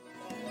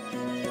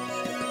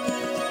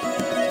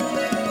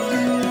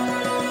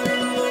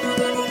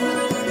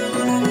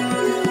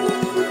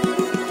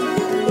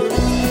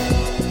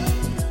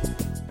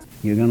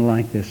You're going to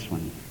like this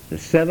one. The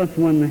seventh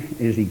one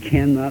is he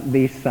cannot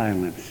be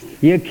silenced.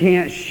 You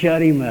can't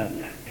shut him up.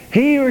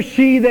 He or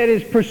she that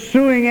is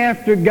pursuing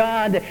after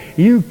God,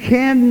 you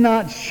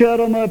cannot shut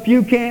them up.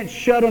 You can't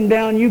shut them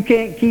down. You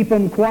can't keep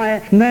them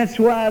quiet. And that's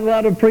why a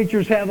lot of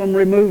preachers have them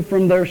removed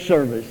from their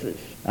services.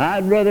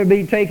 I'd rather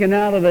be taken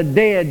out of a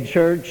dead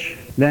church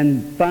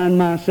than find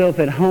myself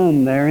at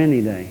home there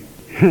any day.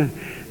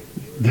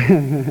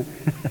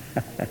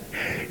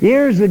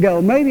 Years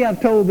ago, maybe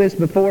I've told this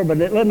before, but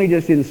let me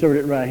just insert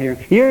it right here.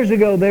 Years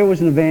ago, there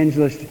was an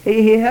evangelist.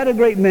 He had a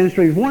great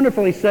ministry. He was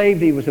wonderfully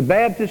saved. He was a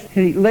Baptist.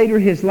 Later,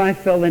 his life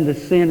fell into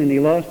sin, and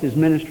he lost his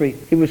ministry.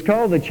 He was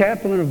called the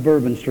chaplain of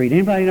Bourbon Street.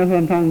 Anybody know who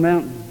I'm talking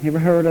about? Ever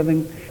heard of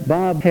him?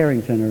 Bob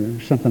Harrington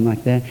or something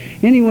like that.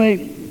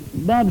 Anyway,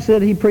 Bob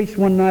said he preached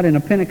one night in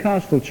a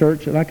Pentecostal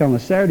church, like on a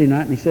Saturday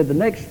night, and he said the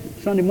next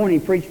Sunday morning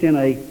he preached in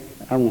I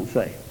won't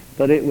say,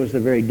 but it was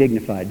a very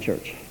dignified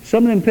church.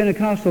 Some of them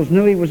Pentecostals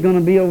knew he was going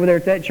to be over there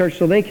at that church,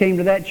 so they came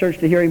to that church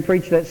to hear him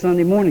preach that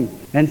Sunday morning.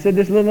 And said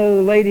this little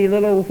old lady,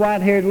 little old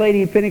white-haired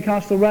lady,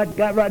 Pentecostal,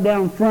 got right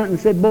down front and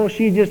said, boy,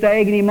 she's just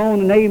egging him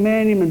on and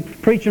amen him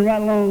and preaching right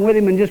along with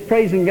him and just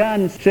praising God.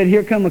 And said,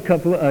 here come a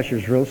couple of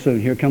ushers real soon.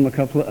 Here come a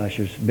couple of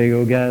ushers, big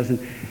old guys, and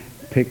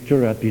picked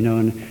her up,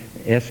 and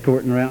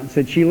escorting her out. And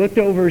said she looked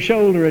over her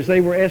shoulder as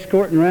they were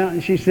escorting her out,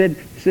 and she said,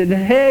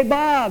 hey,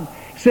 Bob.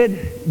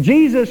 Said,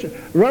 Jesus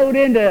rode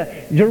into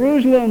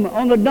Jerusalem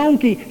on the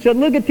donkey. Said,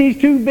 look at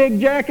these two big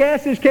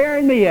jackasses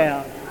carrying me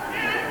out.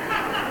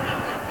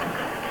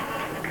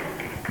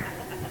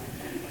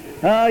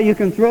 You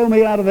can throw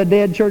me out of a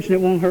dead church and it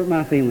won't hurt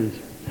my feelings.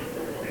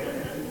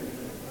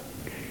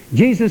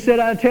 Jesus said,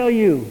 I tell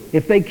you,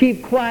 if they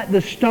keep quiet, the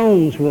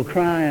stones will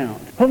cry out.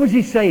 What was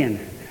he saying?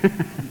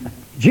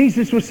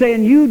 Jesus was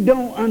saying, you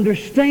don't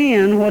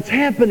understand what's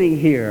happening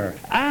here.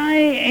 I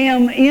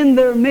am in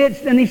their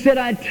midst. And he said,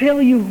 I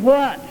tell you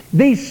what,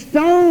 these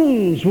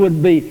stones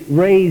would be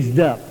raised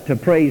up to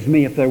praise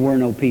me if there were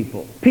no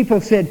people.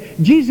 People said,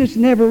 Jesus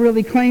never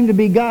really claimed to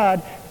be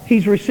God.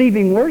 He's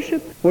receiving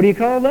worship. What do you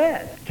call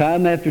that?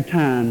 Time after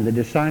time, the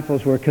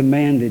disciples were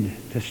commanded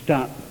to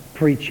stop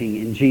preaching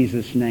in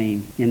Jesus'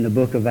 name in the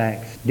book of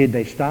Acts. Did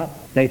they stop?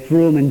 They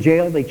threw them in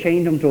jail. They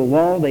chained them to a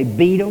wall. They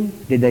beat them.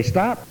 Did they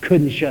stop?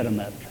 Couldn't shut them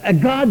up. A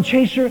God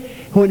chaser,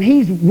 when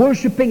he's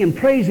worshiping and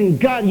praising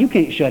God, you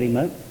can't shut him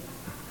up.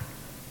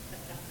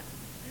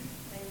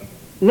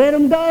 Let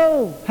him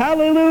go.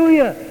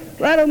 Hallelujah.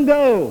 Let him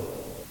go.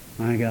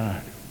 My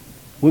God.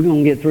 We're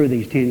going to get through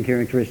these 10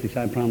 characteristics,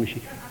 I promise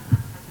you.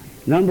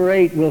 Number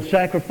 8, we'll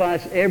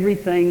sacrifice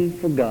everything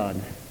for God.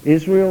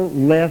 Israel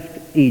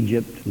left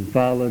Egypt and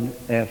followed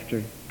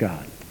after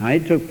God. Now,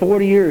 it took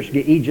 40 years to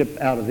get Egypt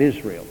out of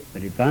Israel,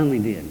 but it finally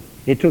did.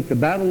 It took the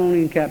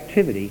Babylonian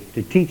captivity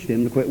to teach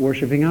them to quit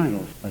worshiping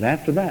idols. But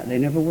after that, they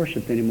never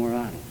worshiped any more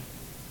idols.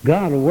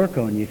 God will work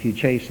on you if you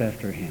chase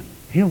after him.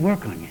 He'll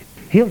work on you.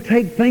 He'll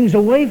take things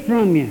away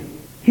from you.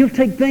 He'll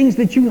take things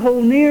that you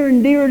hold near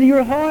and dear to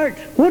your heart.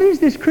 What is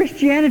this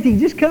Christianity?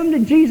 Just come to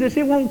Jesus.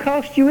 It won't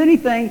cost you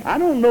anything. I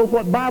don't know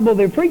what Bible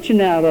they're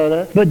preaching out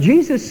of, but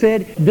Jesus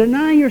said,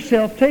 deny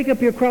yourself, take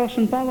up your cross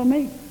and follow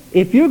me.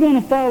 If you're going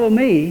to follow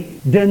me,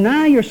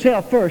 deny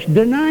yourself first.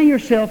 Deny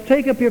yourself,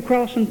 take up your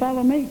cross and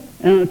follow me.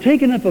 And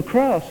taking up a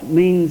cross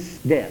means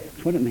death.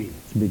 That's what it means.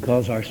 It's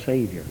because our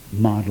Savior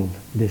modeled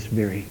this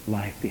very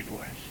life before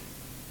us.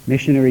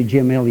 Missionary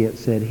Jim Elliot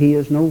said, he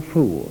is no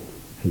fool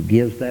who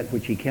gives that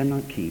which he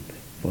cannot keep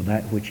for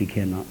that which he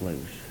cannot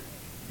lose.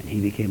 And he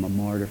became a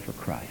martyr for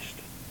Christ.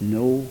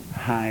 No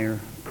higher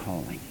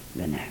calling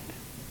than that.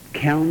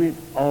 Count it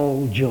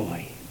all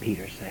joy,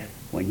 Peter said,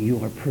 when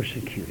you are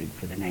persecuted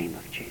for the name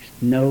of Jesus.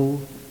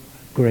 No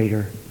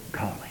greater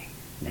calling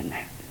than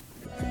that.